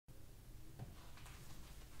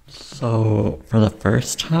So, for the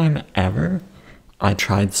first time ever, I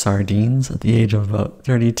tried sardines at the age of about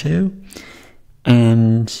 32,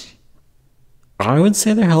 and I would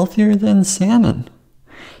say they're healthier than salmon.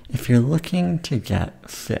 If you're looking to get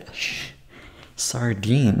fish,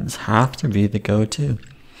 sardines have to be the go-to.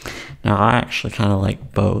 Now, I actually kind of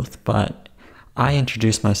like both, but I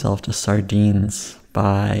introduced myself to sardines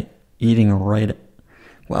by eating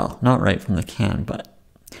well, not right from the can, but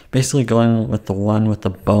basically going with the one with the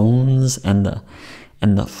bones and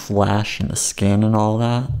the flesh and the skin and all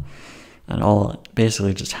that. And all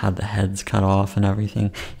basically just had the heads cut off and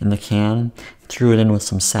everything in the can. Threw it in with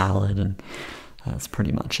some salad, and that's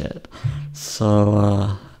pretty much it.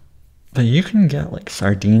 So, but you can get like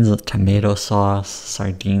sardines with tomato sauce,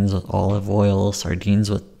 sardines with olive oil, sardines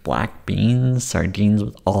with black beans, sardines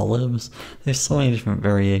with olives. There's so many different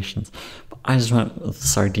variations. But I just went with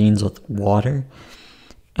sardines with water,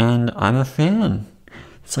 and I'm a fan.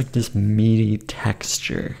 It's like this meaty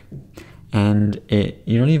texture, and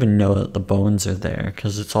you don't even know that the bones are there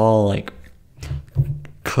because it's all like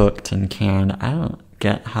cooked and canned. I don't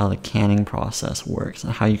get how the canning process works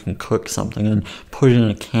and how you can cook something and put it in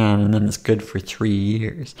a can and then it's good for 3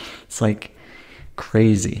 years. It's like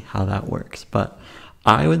crazy how that works. But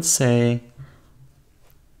I would say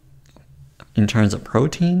in terms of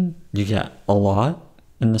protein, you get a lot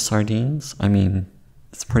in the sardines. I mean,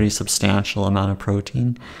 it's a pretty substantial amount of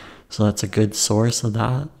protein, so that's a good source of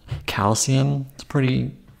that. Calcium, it's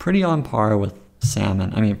pretty on par with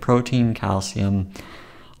salmon. I mean, protein, calcium,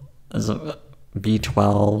 is a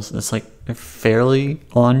B12s. It's like fairly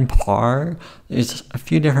on par. There's a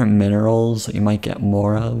few different minerals that you might get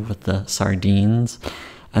more of with the sardines,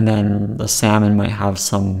 and then the salmon might have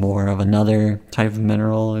some more of another type of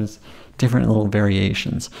mineral. There's different little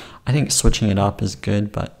variations. I think switching it up is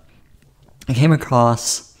good, but I came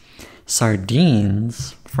across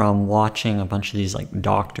sardines from watching a bunch of these like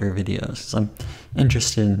doctor videos because I'm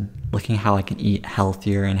interested in looking how I can eat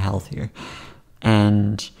healthier and healthier.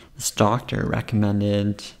 And this doctor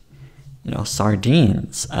recommended,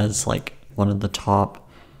 sardines as like one of the top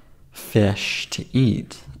fish to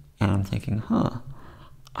eat. And I'm thinking,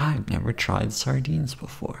 I've never tried sardines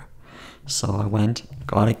before. So I went,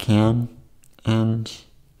 got a can, and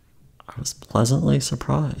I was pleasantly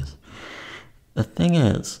surprised. The thing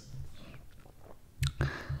is,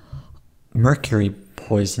 mercury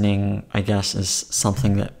poisoning, I guess, is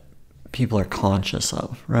something that people are conscious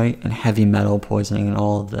of, right? And heavy metal poisoning and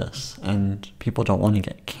all of this. And people don't want to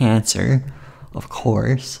get cancer, of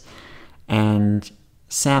course. And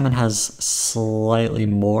salmon has slightly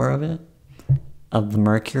more of it, of the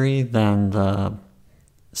mercury, than the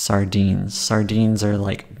sardines. Sardines are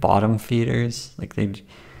like bottom feeders. Like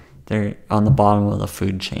they're on the bottom of the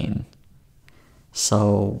food chain.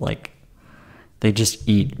 So, like, they just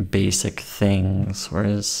eat basic things,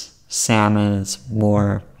 whereas salmon is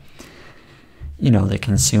more, they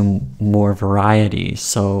consume more variety,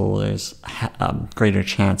 so there's a greater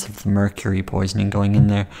chance of the mercury poisoning going in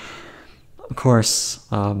there. Of course,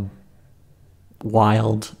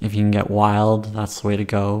 wild, if you can get wild, that's the way to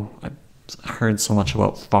go. I've heard so much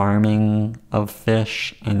about farming of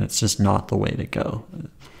fish, and it's just not the way to go.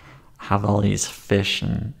 Have all these fish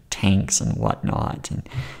and tanks and whatnot, and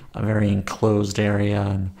a very enclosed area,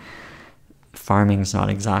 and farming is not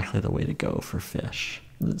exactly the way to go for fish.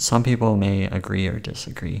 Some people may agree or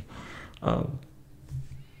disagree. Throw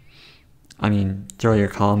your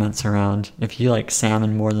comments around. If you like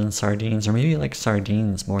salmon more than sardines, or maybe you like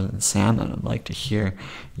sardines more than salmon, I'd like to hear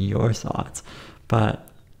your thoughts. But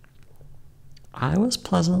I was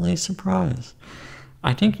pleasantly surprised.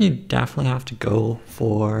 I think you definitely have to go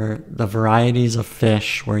for the varieties of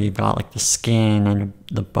fish where you've got like the skin and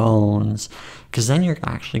the bones, because then you're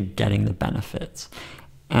actually getting the benefits.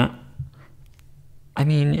 And I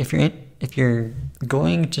mean, if you're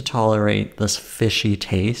going to tolerate this fishy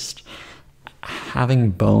taste, having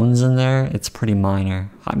bones in there, it's pretty minor.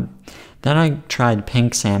 Then I tried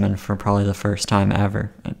pink salmon for probably the first time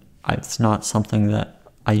ever. It's not something that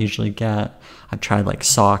I usually get. I've tried like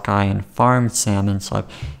sockeye and farmed salmon, so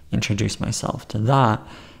I've introduced myself to that.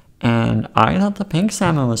 And I thought the pink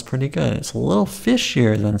salmon was pretty good. It's a little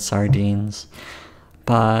fishier than sardines.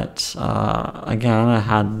 But again, I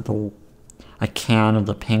had a can of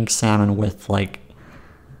the pink salmon with like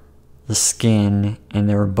the skin, and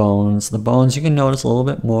there were bones. The bones you can notice a little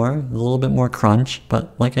bit more crunch.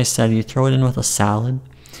 But like I said, you throw it in with a salad,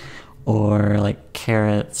 or like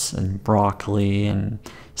carrots and broccoli and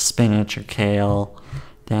spinach or kale,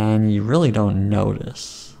 then you really don't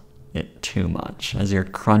notice it too much as you're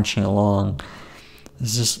crunching along.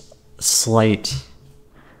 There's just slight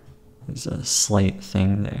There's a slight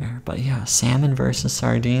thing there. But yeah, salmon versus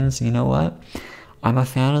sardines, you know what? I'm a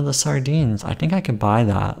fan of the sardines. I think I could buy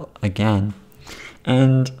that again.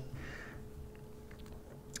 And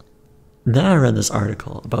then I read this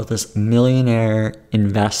article about this millionaire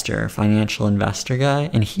investor, financial investor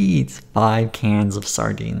guy, and he eats 5 cans of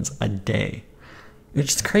sardines a day.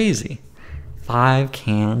 Which is crazy. 5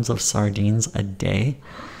 cans of sardines a day.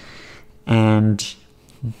 And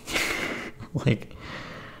like,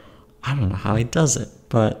 I don't know how he does it,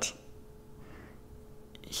 but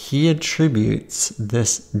he attributes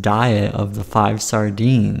this diet of the 5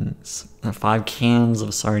 sardines, 5 cans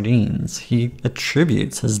of sardines. He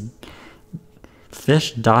attributes his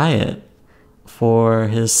fish diet for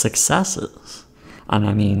his successes. And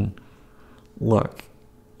I mean, look,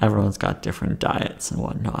 everyone's got different diets and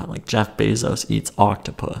whatnot. Like Jeff Bezos eats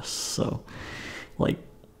octopus, so like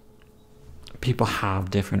people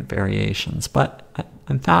have different variations. But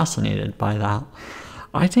I'm fascinated by that.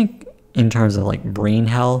 I think in terms of like brain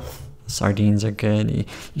health, sardines are good. You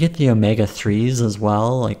get the omega-3s as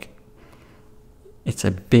well. Like it's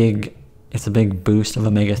a big boost of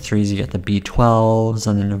omega-3s. You get the B12s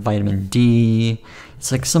and then the vitamin D.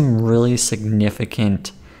 It's like some really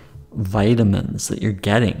significant vitamins that you're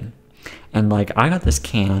getting. And like I got this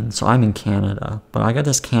can, so I'm in Canada, but I got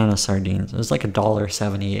this can of sardines. It was like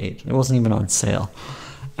 $1.78. It wasn't even on sale.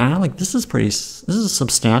 And I'm like, this is a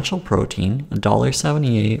substantial protein,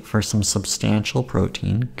 $1.78 for some substantial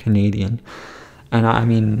protein, Canadian. And I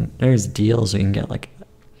mean, there's deals you can get like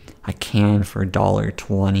a can for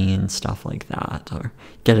 $1.20 and stuff like that, or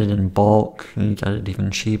get it in bulk and you get it even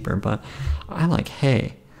cheaper. But I'm like,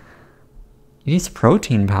 hey, these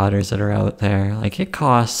protein powders that are out there, like it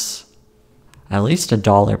costs at least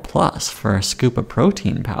 $1 plus for a scoop of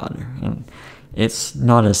protein powder, and it's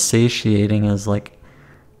not as satiating as like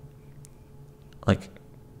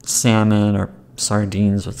salmon or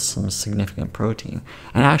sardines with some significant protein.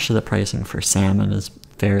 And actually the pricing for salmon is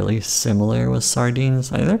fairly similar with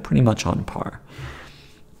sardines. Like, they're pretty much on par.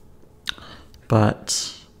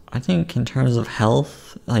 But I think in terms of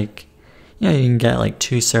health, like, you know, you can get like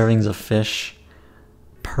 2 servings of fish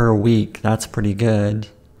per week. That's pretty good.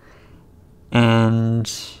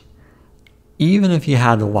 And even if you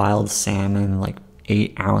had the wild salmon, like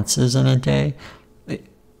 8 ounces in a day,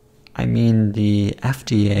 I mean, the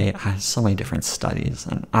FDA has so many different studies,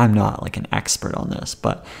 and I'm not like an expert on this,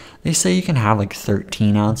 but they say you can have like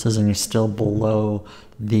 13 ounces and you're still below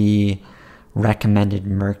the recommended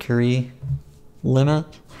mercury limit.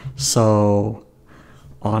 So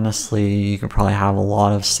honestly, you could probably have a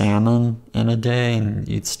lot of salmon in a day and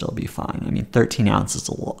you'd still be fine. I mean, 13 ounces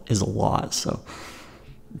is a lot. So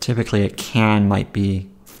typically a can might be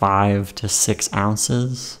 5 to 6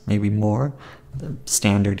 ounces, maybe more, the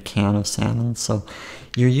standard can of salmon. So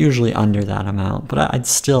you're usually under that amount, but I'd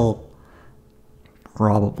still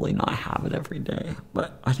probably not have it every day.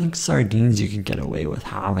 But I think sardines you can get away with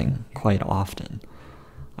having quite often.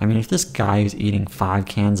 I mean, if this guy is eating 5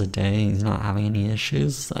 cans a day, he's not having any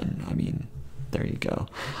issues, then, I mean, there you go.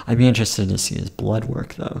 I'd be interested to see his blood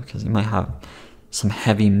work, though, because he might have some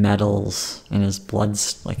heavy metals in his blood,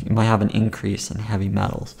 like, he might have an increase in heavy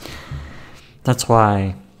metals. That's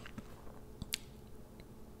why,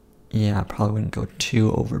 yeah, I probably wouldn't go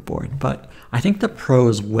too overboard. But I think the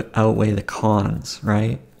pros outweigh the cons,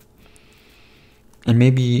 right? And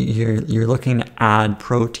maybe you're looking to add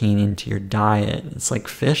protein into your diet. It's like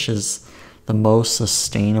fish is the most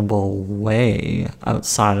sustainable way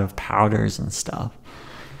outside of powders and stuff.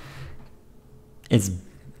 It's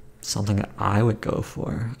something that I would go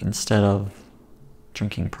for instead of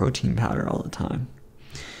drinking protein powder all the time.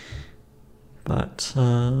 But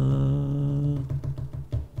I'm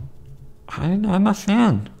a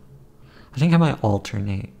fan. I think I might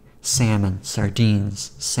alternate. Salmon,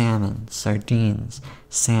 sardines, salmon, sardines,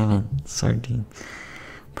 salmon, sardines.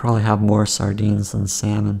 Probably have more sardines than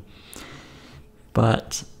salmon.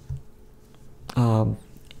 But in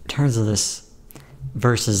terms of this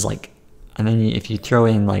versus like, and then if you throw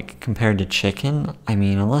in like compared to chicken, I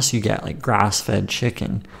mean, unless you get like grass-fed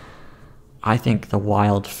chicken, I think the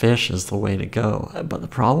wild fish is the way to go. But the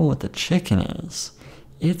problem with the chicken is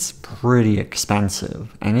it's pretty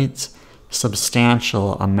expensive, and it's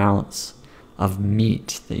substantial amounts of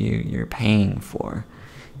meat that you're paying for,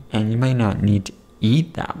 and you might not need to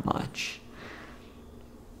eat that much.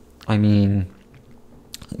 I mean,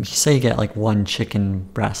 you say you get like 1 chicken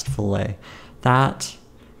breast fillet, that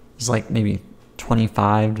is like maybe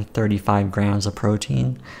 25 to 35 grams of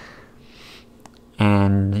protein,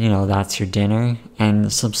 and you know, that's your dinner. And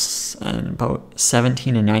about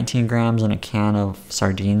 17 to 19 grams in a can of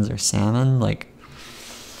sardines or salmon. Like,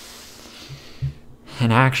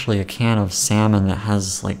 And actually, a can of salmon that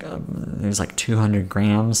has like, there's like 200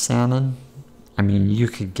 grams salmon. I mean, you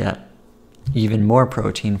could get even more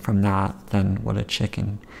protein from that than what a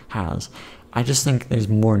chicken has. I just think there's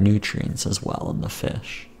more nutrients as well in the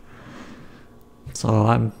fish. So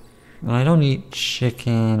I don't eat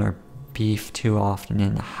chicken or beef too often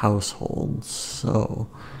in the household, so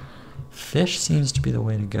fish seems to be the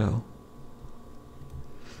way to go.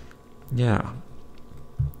 Yeah,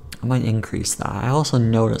 I might increase that. I also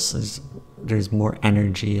notice there's more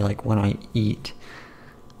energy, like when I eat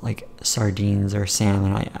like sardines or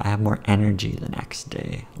salmon, I have more energy the next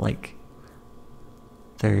day. Like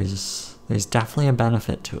there's definitely a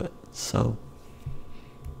benefit to it. So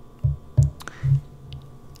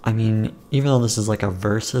I mean, even though this is like a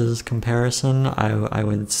versus comparison, I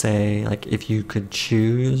would say, like, if you could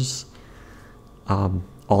choose,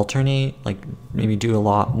 alternate, like maybe do a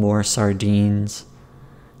lot more sardines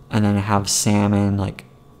and then have salmon like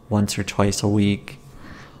once or twice a week,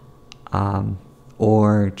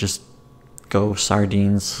 or just go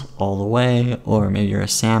sardines all the way, or maybe you're a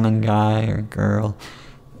salmon guy or girl,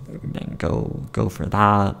 then go for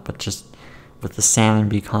that. But just with the salmon,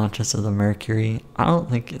 be conscious of the mercury. I don't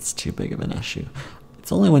think it's too big of an issue.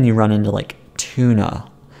 It's only when you run into like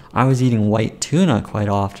tuna. I was eating white tuna quite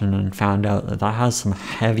often and found out that has some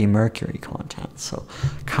heavy mercury content, so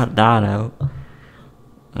cut that out.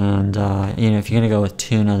 And if you're gonna go with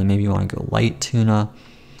tuna, then maybe you want to go light tuna.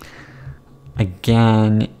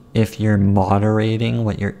 Again, if you're moderating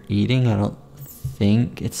what you're eating, I don't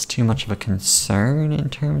think it's too much of a concern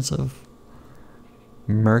in terms of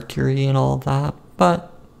mercury and all that,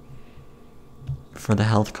 but for the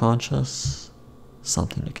health conscious,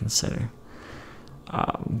 something to consider.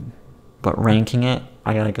 But ranking it,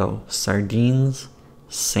 I gotta go sardines,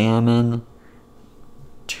 salmon,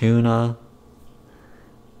 tuna,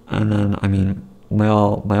 and then, I mean, my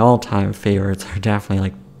all-time favorites are definitely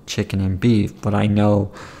like chicken and beef, but I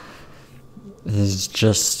know there's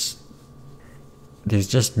just no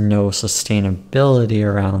sustainability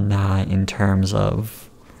around that in terms of,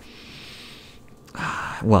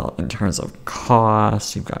 in terms of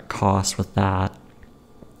cost. You've got cost with that,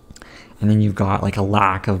 and then you've got like a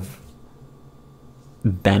lack of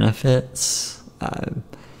benefits.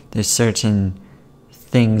 There's certain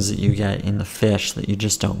things that you get in the fish that you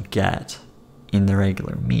just don't get in the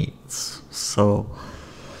regular meats. So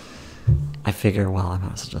I figure, well, I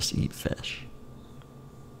might as well just eat fish.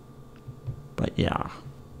 But yeah,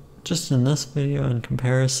 just in this video in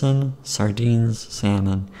comparison, sardines,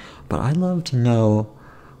 salmon. But I'd love to know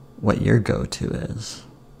what your go-to is.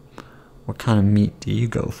 What kind of meat do you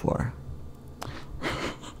go for?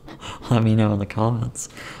 Let me know in the comments.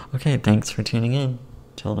 Okay, thanks for tuning in.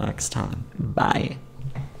 Till next time. Bye.